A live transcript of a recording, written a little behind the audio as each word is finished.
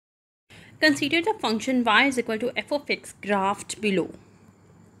Consider the function y is equal to f of x graphed below.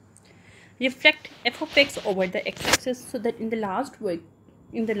 Reflect f of x over the x-axis. So that in the last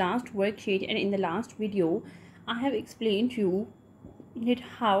worksheet and in the last video, I have explained to you that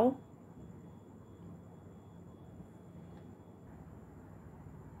how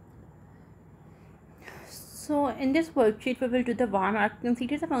so in this worksheet we will do the y mark.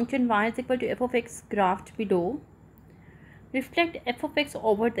 Consider the function y is equal to f of x graphed below. Reflect f of x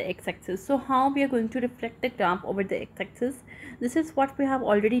over the x-axis. So how we are going to reflect the graph over the x-axis? This is what we have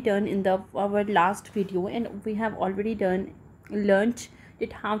already done in our last video, and we have already learned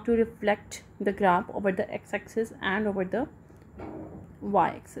it how to reflect the graph over the x-axis and over the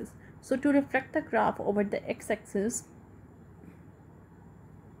y-axis. So to reflect the graph over the x-axis,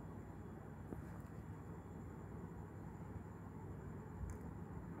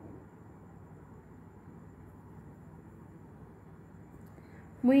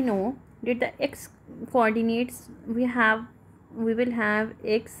 we know that the x coordinates we will have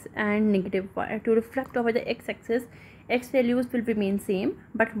x and negative y. To reflect over the x-axis, x values will remain same,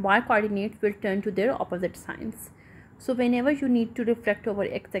 but y coordinates will turn to their opposite signs. So whenever you need to reflect over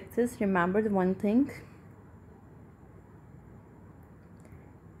x-axis, remember the one thing: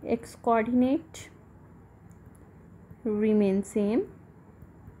 x coordinate remain same,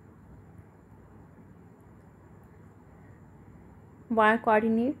 y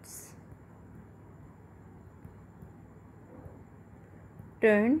coordinates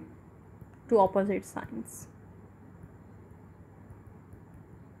turn to opposite signs.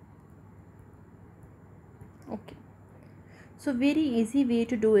 Okay, so very easy way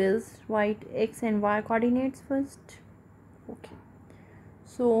to do is write x and y coordinates first. Okay,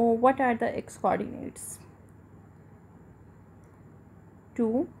 so what are the x coordinates?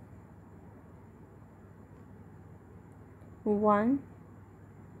 2, 1,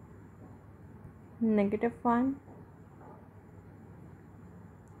 -1,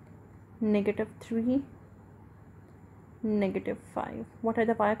 -3, -5. What are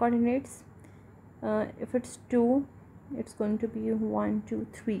the y coordinates? If it's 2, it's going to be 1, 2,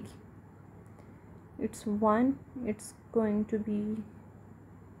 3. It's 1, it's going to be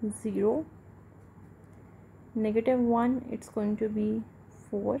 0. -1, it's going to be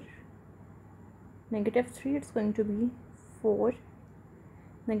 4. -3, it's going to be 4.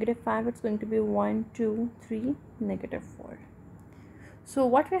 -5, it's going to be 1, 2, 3, -4. So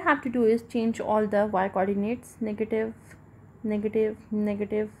what we have to do is change all the y coordinates: negative, negative,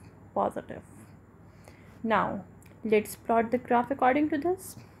 negative, positive. Now let's plot the graph according to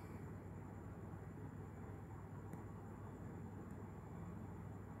this.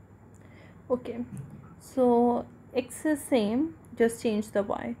 Okay, so x is same, just change the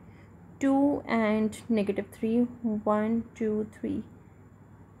y. 2 and -3, 1, 2, 3.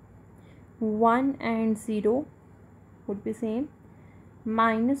 1 and 0 would be same.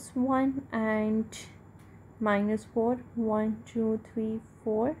 -1 and -4, 1, 2, 3,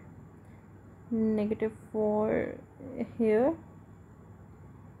 4. -4 here,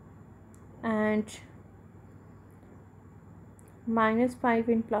 and -5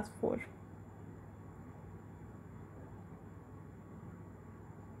 and +4.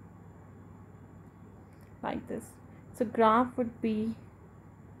 Like this. So graph would be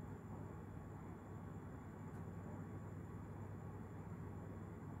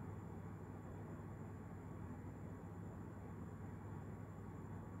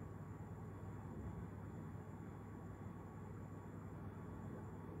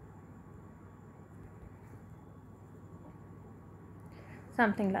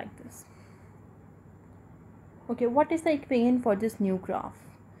something like this. Okay, what is the equation for this new graph?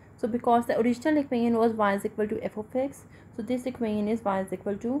 So because the original equation was y is equal to f of x, so this equation is y is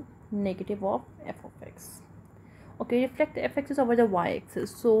equal to negative of f of x. Okay, reflect the f-axis over the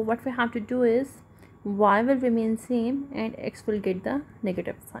y-axis. So what we have to do is y will remain same and x will get the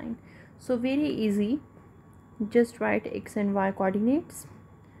negative sign. So very easy, just write x and y coordinates.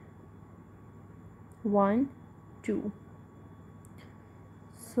 1, 2.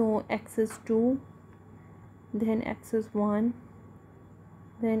 So x is 2, then x is 1,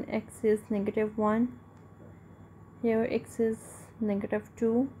 then x is -1. Here x is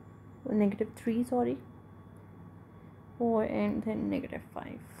 -2, -3, sorry, 4, and then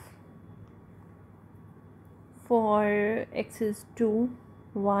 -5. For x is 2,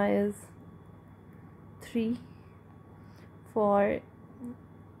 y is 3. For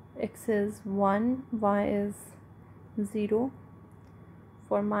x is 1, y is 0.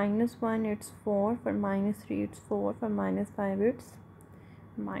 For -1 it's 4, for -3 it's 4, for -5 it's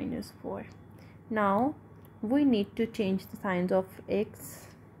 -4. Now we need to change the signs of x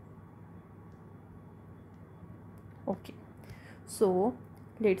Okay, so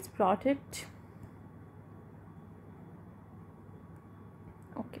let's plot it.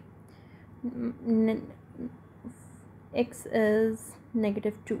 Okay, x is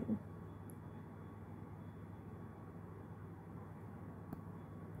 -2.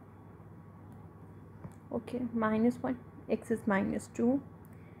 Okay, -1, x is -2.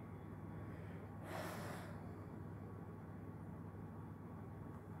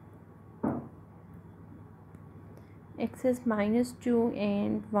 X is -2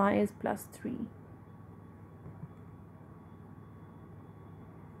 and y is +3.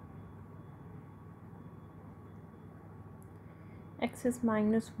 X is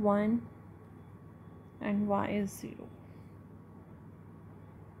 -1 and y is 0.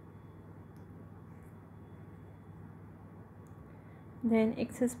 Then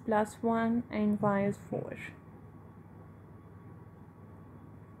x is +1 and y is 4.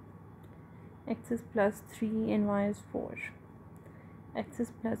 X is +3 and y is 4. X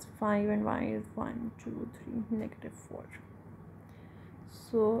is +5 and y is 1, 2, 3, -4.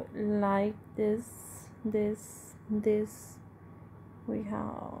 So like this, we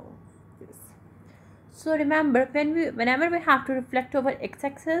have this. So remember, whenever we have to reflect over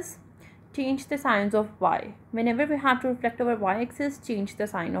x-axis, change the signs of y. Whenever we have to reflect over y-axis, change the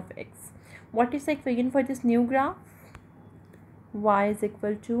sign of x. What is the equation for this new graph? Y is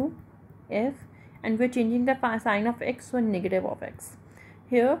equal to f, and we're changing the sign of x, so negative of x.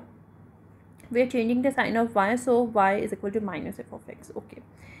 Here we're changing the sign of y, so y is equal to -f of x. Okay,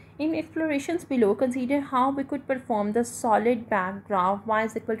 in explorations below, consider how we could perform the solid back graph y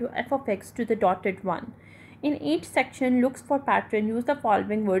is equal to f of x to the dotted one. In each section, looks for pattern. Use the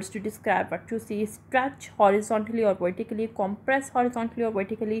following words to describe what you see: stretch horizontally or vertically, compress horizontally or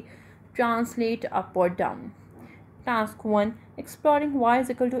vertically, translate up or down. Task 1. Exploring y is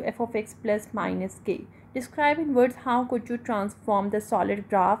equal to f of x plus minus k. Describe in words how could you transform the solid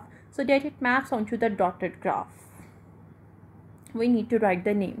graph so that it maps onto the dotted graph. We need to write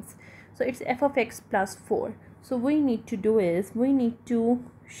the names. So it's f of x plus 4. So what we need to do is we need to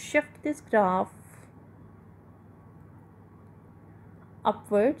shift this graph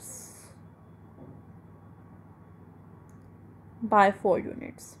upwards by 4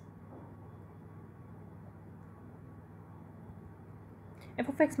 units. F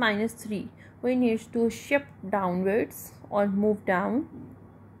of x minus 3, we need to shift downwards or move down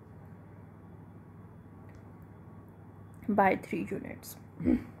by 3 units.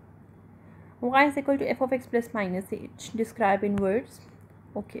 Y is equal to f of x plus minus h. Describe in words.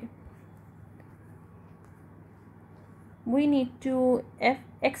 Okay, we need to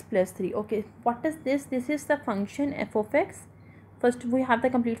x plus 3. Okay, what is this? This is the function f of x. First we have the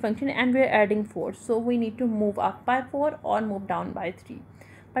complete function and we are adding 4, so we need to move up by 4 or move down by 3.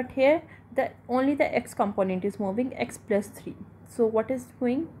 But here only the x component is moving, x plus 3. So what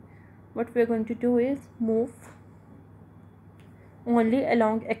we're going to do is move only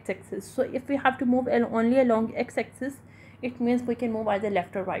along x-axis. So if we have to move only along x-axis, it means we can move either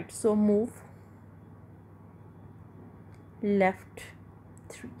left or right. So move left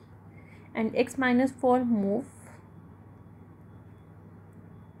 3, and x minus 4 move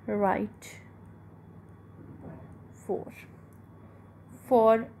right 4.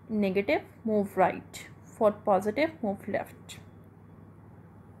 For negative, move right. For positive, move left.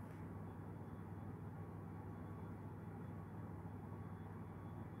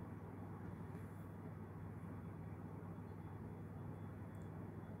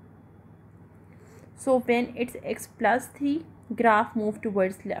 So when it's x plus 3, graph move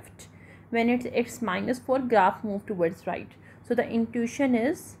towards left. When it's x minus 4, graph move towards right. So the intuition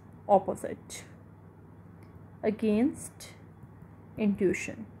is opposite against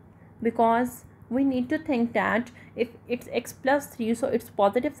intuition, because we need to think that if it's x plus 3, so it's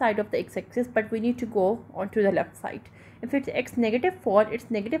positive side of the x-axis, but we need to go on to the left side. If it's x negative 4, it's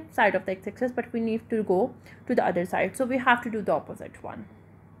negative side of the x-axis, but we need to go to the other side, so we have to do the opposite one.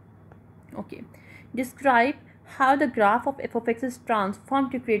 Okay, describe how the graph of f of x is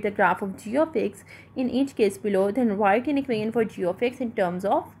transformed to create the graph of g of x in each case below. Then write an equation for g of x in terms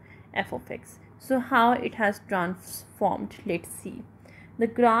of f of x. So how it has transformed, let's see. The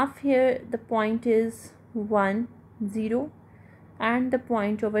graph here, the point is 1, 0, and the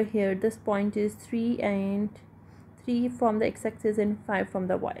point over here, this point is 3 and 3 from the x-axis and 5 from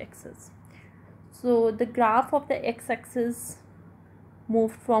the y-axis. So the graph of the x-axis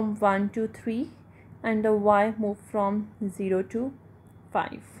moved from 1 to 3 and the y moved from 0 to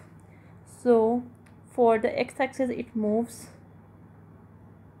 5. So for the x-axis it moves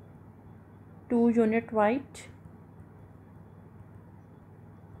 2 unit right,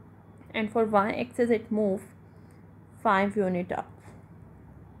 and for y-axis it moves 5 unit up.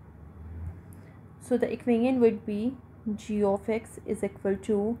 So the equation would be g of x is equal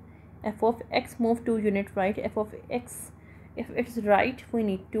to f of x move 2 unit right, f of x, if it's right we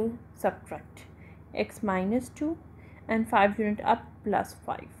need to subtract x minus 2 and 5 unit up plus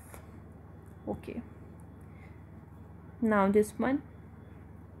 5. Okay, now this one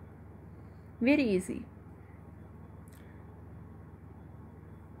very easy.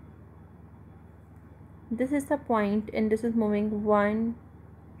 This is the point and this is moving 1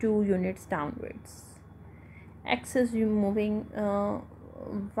 2 units downwards. X is moving,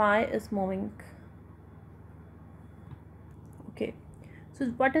 y is moving. Okay, so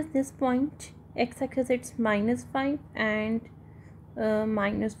what is this point? X-axis it's minus 5 and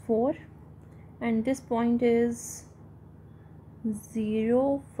minus 4, and this point is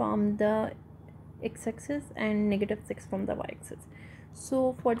 0 from the x-axis and negative 6 from the y-axis.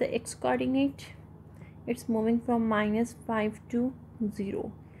 So for the x coordinate it's moving from minus 5 to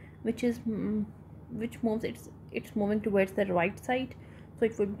 0, which moves it's moving towards the right side, so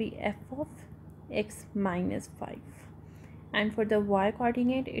it would be f of x minus 5. And for the y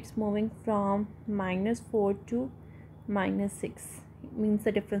coordinate it's moving from minus 4 to minus 6, it means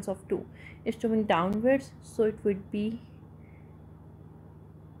the difference of 2. It's moving downwards, so it would be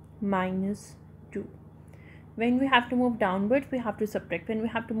minus 2. When we have to move downwards we have to subtract, when we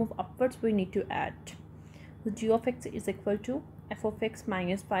have to move upwards we need to add. So g of x is equal to f of x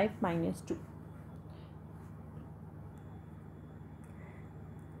minus 5 minus 2.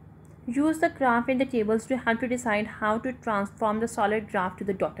 Use the graph in the tables to help to decide how to transform the solid graph to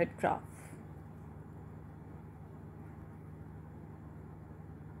the dotted graph.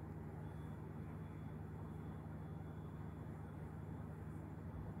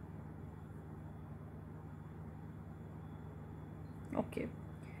 Okay,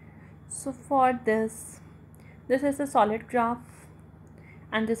 so for this is the solid graph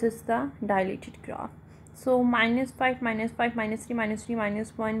and this is the dilated graph. So minus 5 minus 5 minus 3 minus 3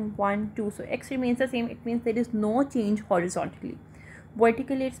 minus 1 1 2, so x remains the same, it means there is no change horizontally.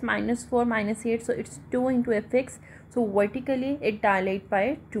 Vertically it's minus 4 minus 8, so it's 2 into fx, so vertically it dilates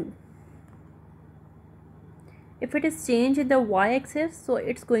by 2. If it is change in the y-axis, so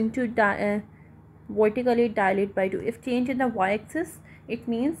it's going to vertically dilate by 2. If change in the y-axis, it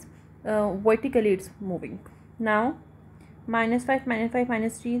means vertically it's moving. Now minus 5 minus 5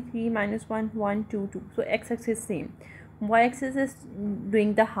 minus 3 3 minus 1 1 2 2, so x-axis is same, y-axis is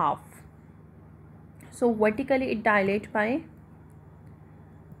doing the half, so vertically it dilates by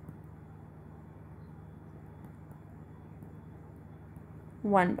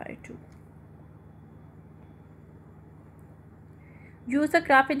 1 by 2. Use the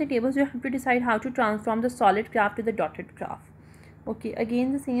graph in the tables, you have to decide how to transform the solid graph to the dotted graph. Okay,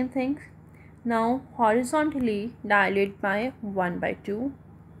 again the same thing. Now horizontally dilate by 1 by 2.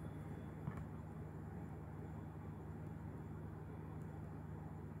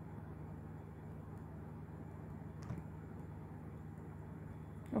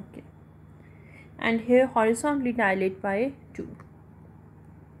 Okay, and here horizontally dilate by 2.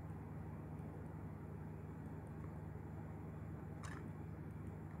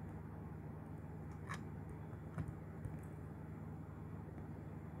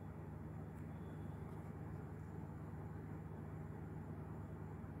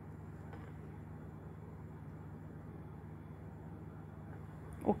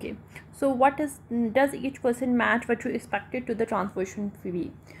 Okay, so what does each person match what you expected to the transversion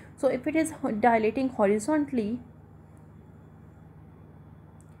V? So if it is dilating horizontally,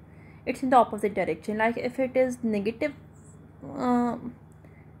 it's in the opposite direction. Like if it is negative,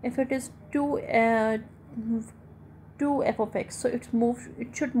 if it is 2 f of x, so it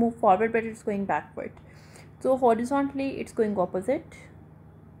should move forward, but it's going backward. So horizontally it's going opposite.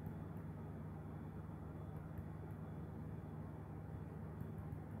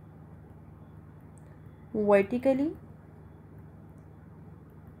 Vertically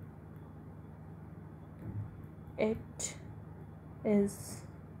it is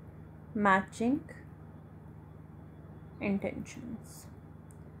matching intentions.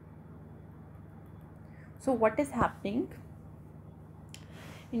 So what is happening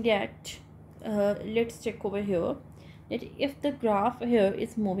in that, let's check over here, that if the graph here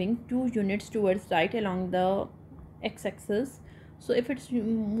is moving 2 units towards right along the x-axis, so if it's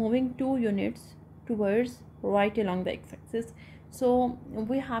moving 2 units towards right along the x-axis, so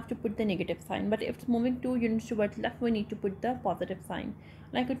we have to put the negative sign, but if it's moving 2 units towards left, we need to put the positive sign,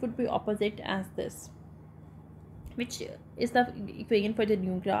 like it would be opposite as this, which is the equation for the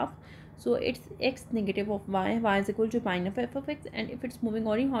new graph. So it's x negative of y, y is equal to minus f of x, and if it's moving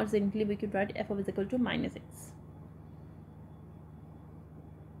horizontally we could write f of is equal to minus x.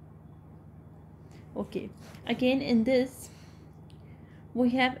 Okay, again in this we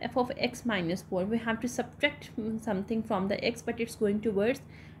have f of x minus 4. We have to subtract something from the x, but it's going towards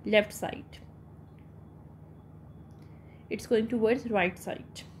left side, it's going towards right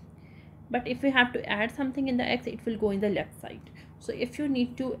side. But if we have to add something in the x, it will go in the left side. So if you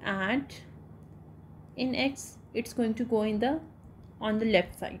need to add in x, it's going to go in the on the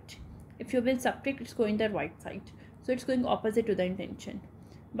left side. If you will subtract, it's going the right side. So it's going opposite to the intention,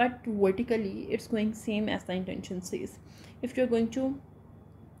 but vertically it's going same as the intention says. If you're going to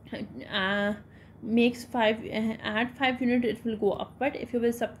makes 5 add 5 units, it will go upward. If you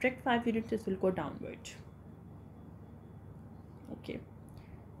will subtract 5 units, it will go downward. Okay,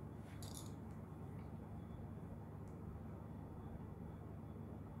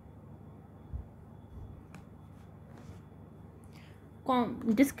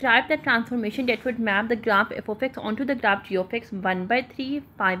 describe the transformation that would map the graph f of x onto the graph g of x 1 by 3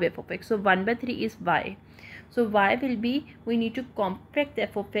 5 f of x. So 1 by 3 is y. So y will be, we need to compress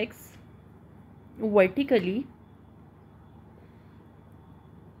f of x vertically,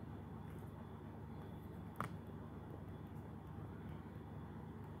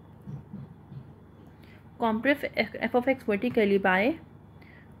 compress f of x vertically by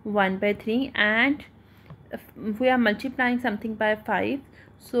 1 by 3, and we are multiplying something by 5,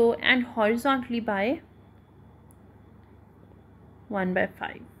 so and horizontally by 1 by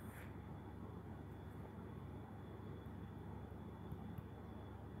 5.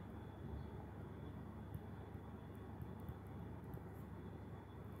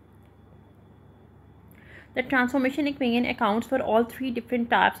 The transformation equation accounts for all three different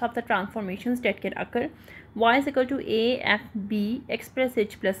types of the transformations that can occur. Y is equal to a f b x plus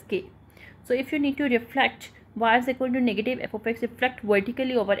h plus k. So if you need to reflect y is equal to negative f of x, reflect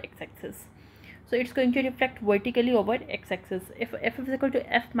vertically over x-axis. So it's going to reflect vertically over x-axis. If f is equal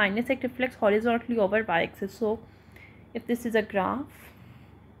to f minus x, reflects horizontally over y-axis. So if this is a graph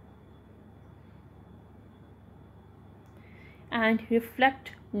and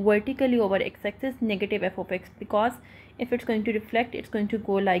reflect vertically over x-axis, negative f of x, because if it's going to reflect, it's going to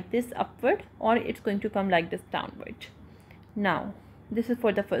go like this upward, or it's going to come like this downward. Now this is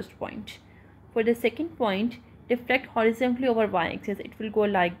for the first point. For the second point, reflect horizontally over y-axis, it will go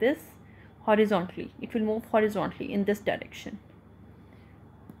like this horizontally, it will move horizontally in this direction.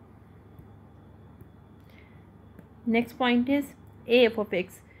 Next point is a f of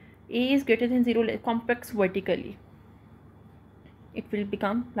x, a is greater than 0, complex vertically, it will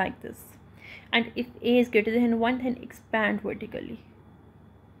become like this. And if a is greater than 1, then expand vertically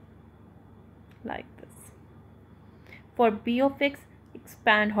like this. For b of x,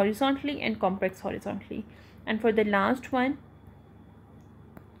 expand horizontally and compress horizontally. And for the last one,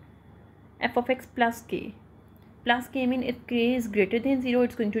 f of x plus k. Plus k means if k is greater than 0,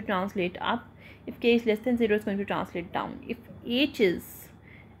 it's going to translate up. If k is less than 0, it's going to translate down. If h is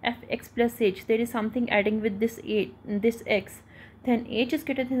fx plus h, there is something adding with this x, then h is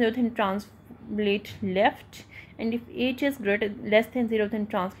greater than 0, then translate left, and if h is less than 0, then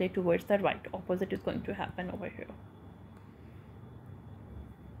translate towards the right. Opposite is going to happen over here.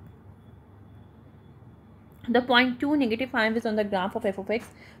 The point 2, negative 5 is on the graph of f of x.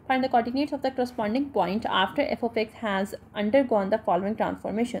 Find the coordinates of the corresponding point after f of x has undergone the following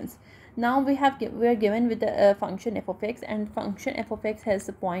transformations. Now we are given with the function f of x, and function f of x has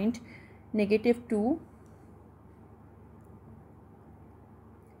the point negative 2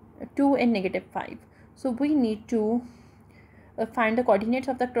 and negative 5. So we need to find the coordinates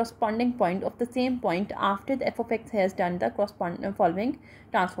of the corresponding point of the same point after the f of x has done the following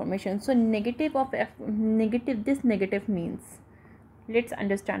transformation. So negative of f, negative, this negative means, let's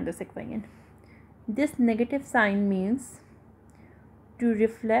understand this equation. This negative sign means to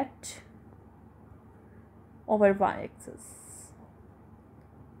reflect over y-axis,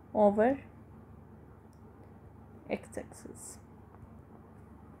 over x-axis.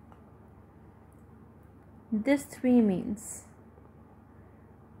 This 3 means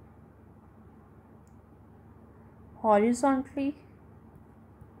horizontally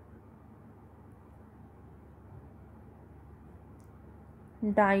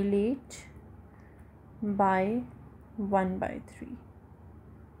dilate by 1 by 3,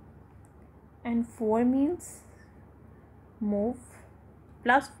 and 4 means move,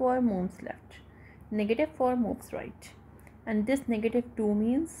 plus 4 moves left, negative 4 moves right, and this negative 2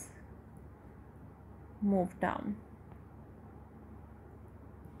 means move down.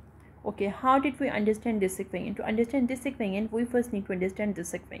 Okay, how did we understand this equation? To understand this equation, we first need to understand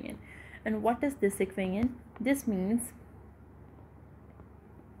this equation. And what is this equation? This means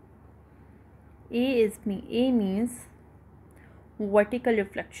A means vertical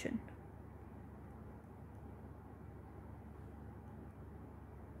reflection.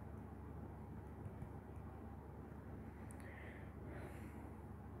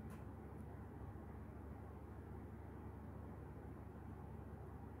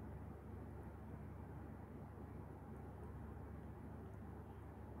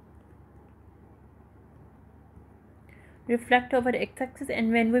 reflect over x-axis,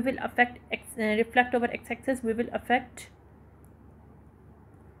 and when we will reflect over x-axis, we will affect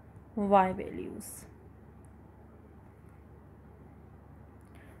y values.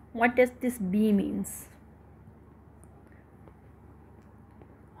 What does this B means?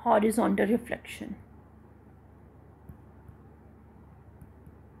 Horizontal reflection.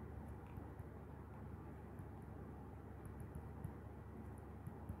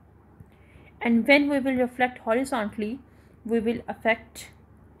 And when we will reflect horizontally, we will affect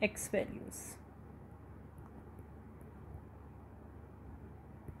x values.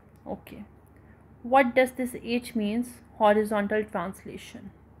 Okay. What does this H means? Horizontal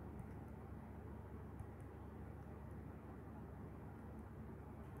translation.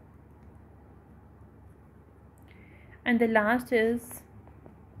 And the last is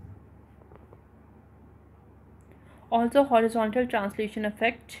also horizontal translation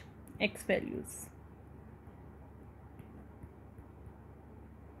affect x values.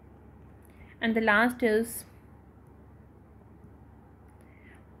 And the last is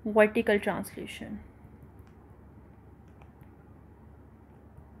vertical translation.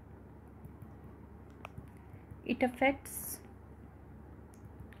 It affects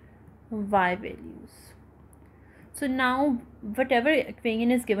y values. So now whatever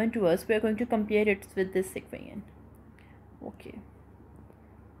equation is given to us, we are going to compare it with this equation. Okay,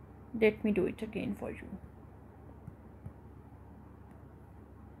 let me do it again for you.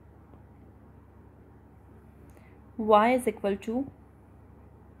 Y is equal to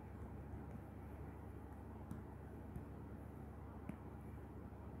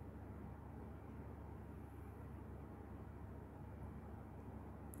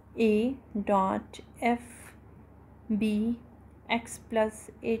a dot f b x plus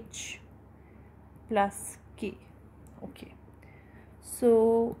h plus k. Okay,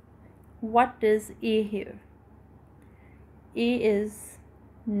 so what is a here? A is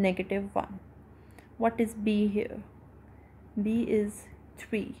 -1. What is b here? B is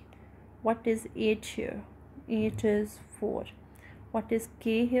 3. What is h here? H is 4. What is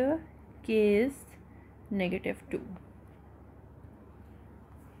k here? K is -2.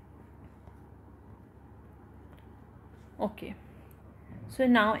 Okay, so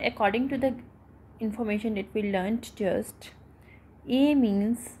now according to the information that we learned just, A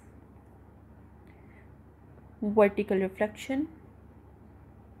means vertical reflection.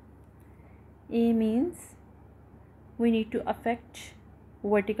 A means we need to affect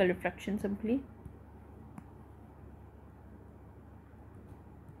vertical reflection simply.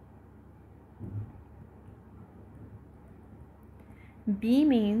 B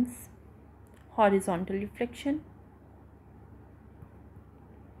means horizontal reflection.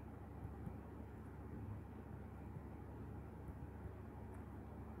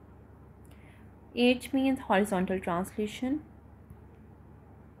 H means horizontal translation.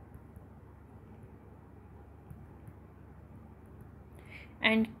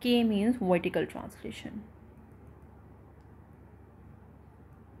 And K means vertical translation.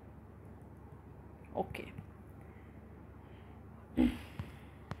 Okay.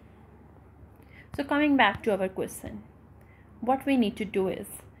 So coming back to our question, what we need to do is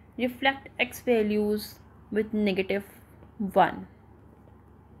reflect x values with -1.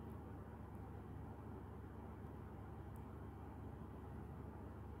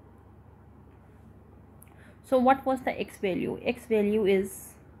 So what was the x value? X value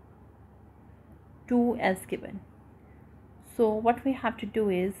is 2 as given. So what we have to do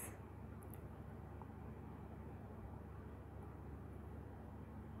is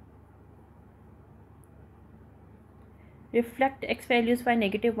reflect x values by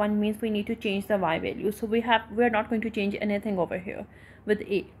 -1 means we need to change the y value. So we are not going to change anything over here with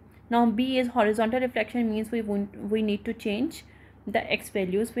A. Now B is horizontal reflection means we need to change the x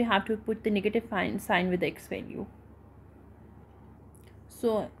values. We have to put the negative sign with the x value.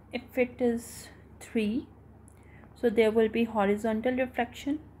 So if it is 3, so there will be horizontal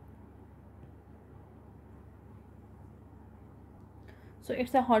reflection. So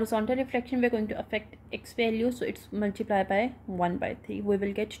it's a horizontal reflection. We're going to affect x value, so it's multiplied by 1/3. We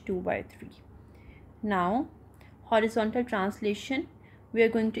will get 2/3. Now horizontal translation, we are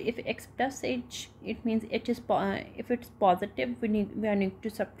going to, if x plus h, it means it is if it's positive, we need to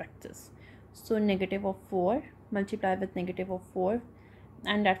subtract this. So -4 multiplied with -4,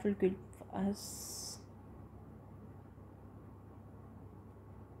 and that will give us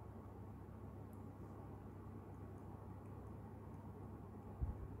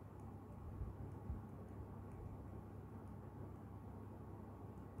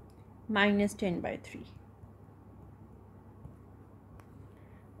 -10/3.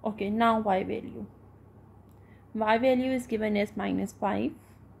 Okay, now y value. Y value is given as -5.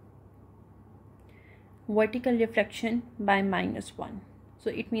 Vertical reflection by -1. So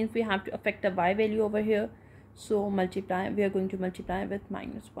it means we have to affect the y value over here. So multiply, we are going to multiply with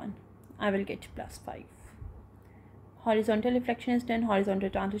 -1. I will get +5. Horizontal reflection is 10. Horizontal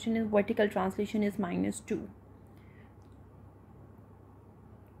translation is, vertical translation is -2,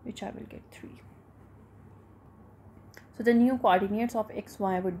 which I will get 3. So the new coordinates of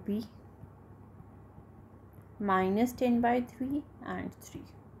xy would be -10/3 and 3.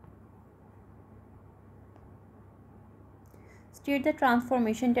 State the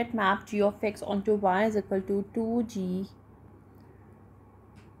transformation that map g of x onto y is equal to 2g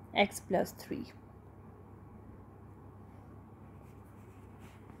x plus 3.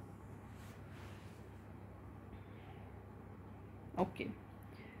 Okay.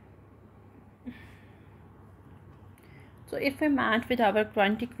 So if we match with our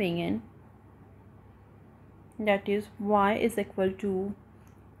quantic variant, that is y is equal to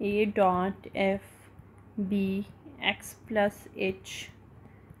a dot f b x plus h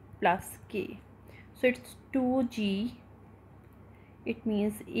plus k. So it's 2g. It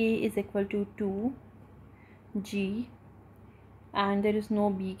means a is equal to 2g and there is no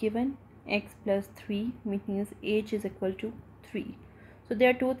b given. X plus 3, which means h is equal to 3. So there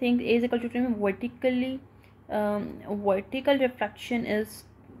are two things. A is equal to 3. Vertical reflection is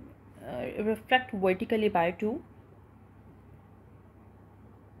reflect vertically by 2.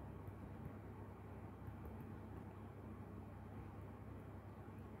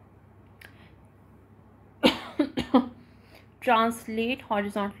 Translate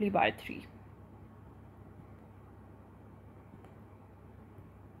horizontally by 3.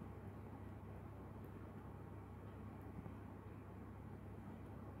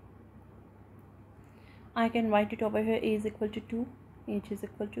 I can write it over here. A is equal to 2, h is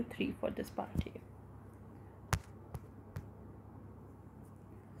equal to 3 for this part here.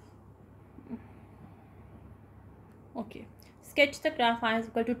 Okay, sketch the graph y is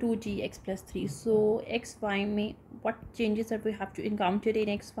equal to 2g x plus 3. So x y may, what changes that we have to encounter in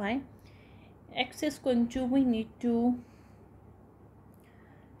x y? X is going to, we need to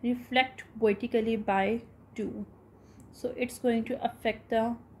reflect vertically by 2. So it's going to affect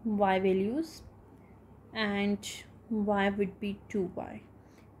the y values and y would be 2y.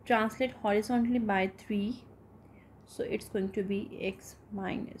 Translate horizontally by 3. So it's going to be x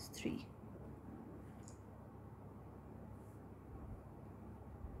minus 3.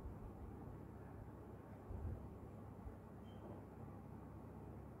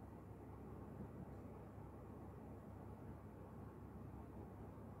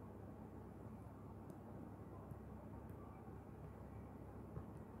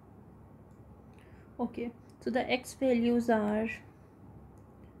 Okay, so the x values are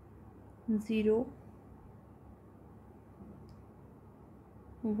 0,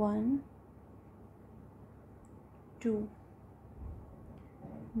 1, 2,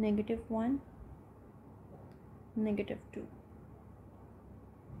 -1, -2.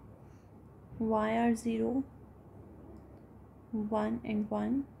 Y are 0, 1 and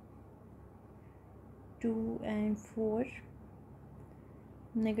 1, 2 and 4,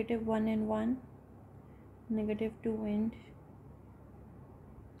 -1 and 1, -2 and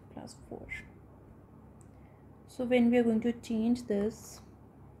 +4. So when we are going to change this,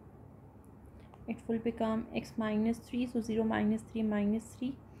 it will become x minus 3. So 0 minus 3 minus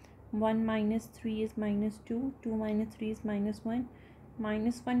 3, 1 minus 3 is -2, 2 minus 3 is -1,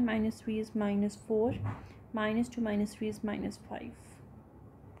 -1 minus 3 is -4, -2 minus 3 is -5.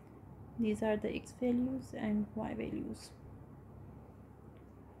 These are the x values and y values.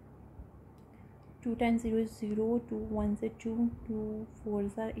 2 times 0 is 0, 2 1s are 2, 2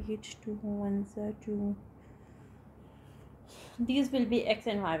 4s are 8, 2 1s are 2. These will be x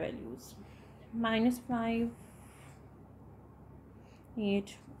and y values. -5,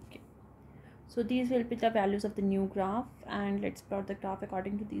 8. Okay. So these will be the values of the new graph, and let's plot the graph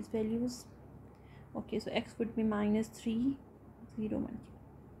according to these values. Okay, so x would be -3, 0, 1,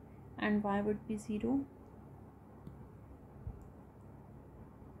 and y would be 0.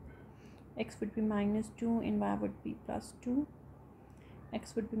 X would be -2 and y would be +2.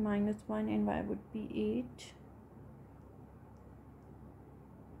 X would be -1 and y would be 8.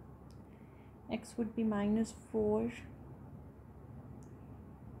 X would be -4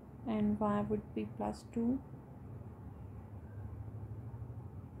 and y would be +2.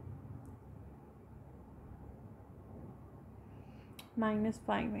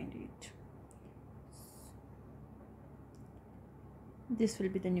 -5 and 8. This will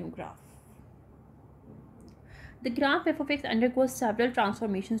be the new graph. The graph f of x undergoes several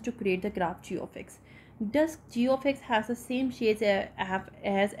transformations to create the graph g of x. Does g of x has the same shades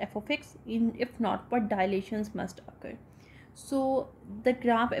as f of x? If not, what dilations must occur? So the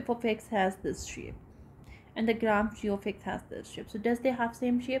graph f of x has this shape and the graph g of x has this shape. So does they have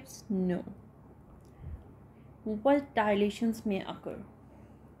same shapes? No. What dilations may occur?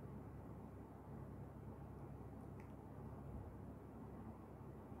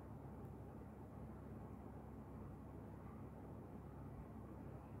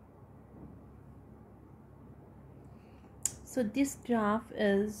 So this graph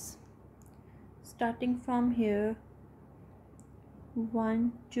is starting from here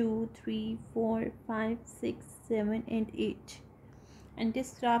 1 2 3 4 5 6 7 and 8, and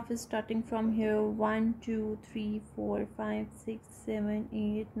this graph is starting from here 1 2 3 4 5 6 7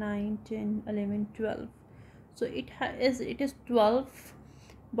 8 9 10 11 12. So it is 12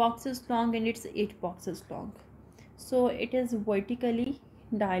 boxes long and it's 8 boxes long. So it is vertically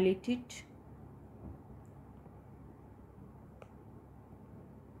dilated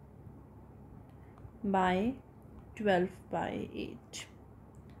by 12 by 8,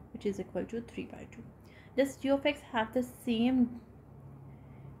 which is equal to 3 by 2. Does g of x have the same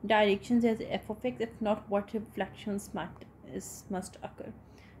directions as f of x? If not, what reflections must occur?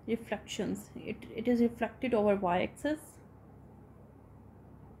 Reflections, it is reflected over y-axis.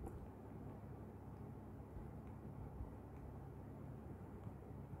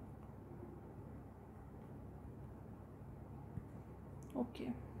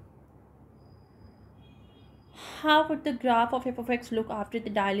 Okay. How would the graph of f of x look after the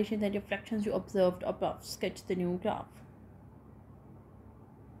dilations and reflections you observed above? Sketch the new graph.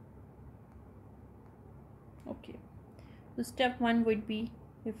 Okay. So step 1 would be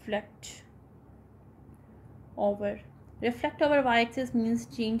reflect over. Reflect over y-axis means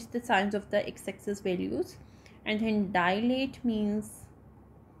change the signs of the x-axis values, and then dilate means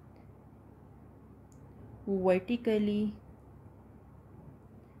vertically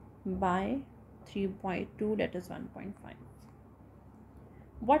by 3.2, that is 1.5.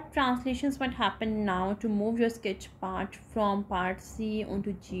 What translations might happen now to move your sketch part from part C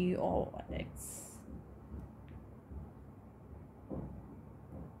onto G or X?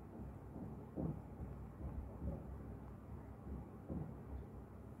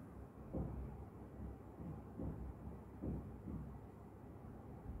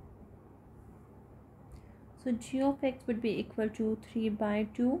 So g of x would be equal to 3 by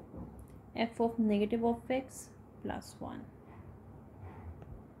 2 f of negative of x plus 1.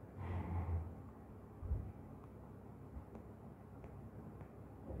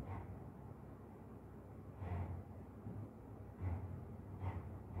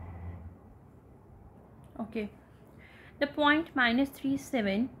 Okay. The point minus 3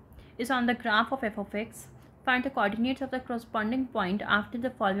 7 is on the graph of f of x. Find the coordinates of the corresponding point after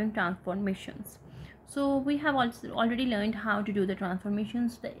the following transformations. So we have also already learned how to do the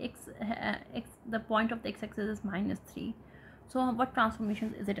transformations. The point of the x-axis is minus 3. So what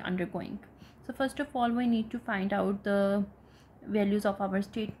transformations is it undergoing? So first of all, we need to find out the values of our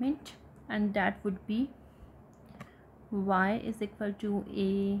statement, and that would be y is equal to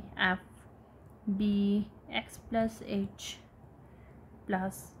a f b x plus h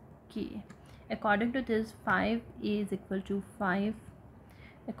plus k. According to this, 5a is equal to 5.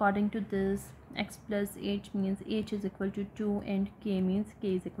 According to this, x plus h means h is equal to 2 and k means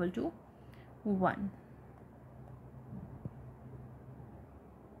k is equal to 1.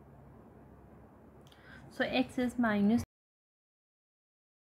 So x is minus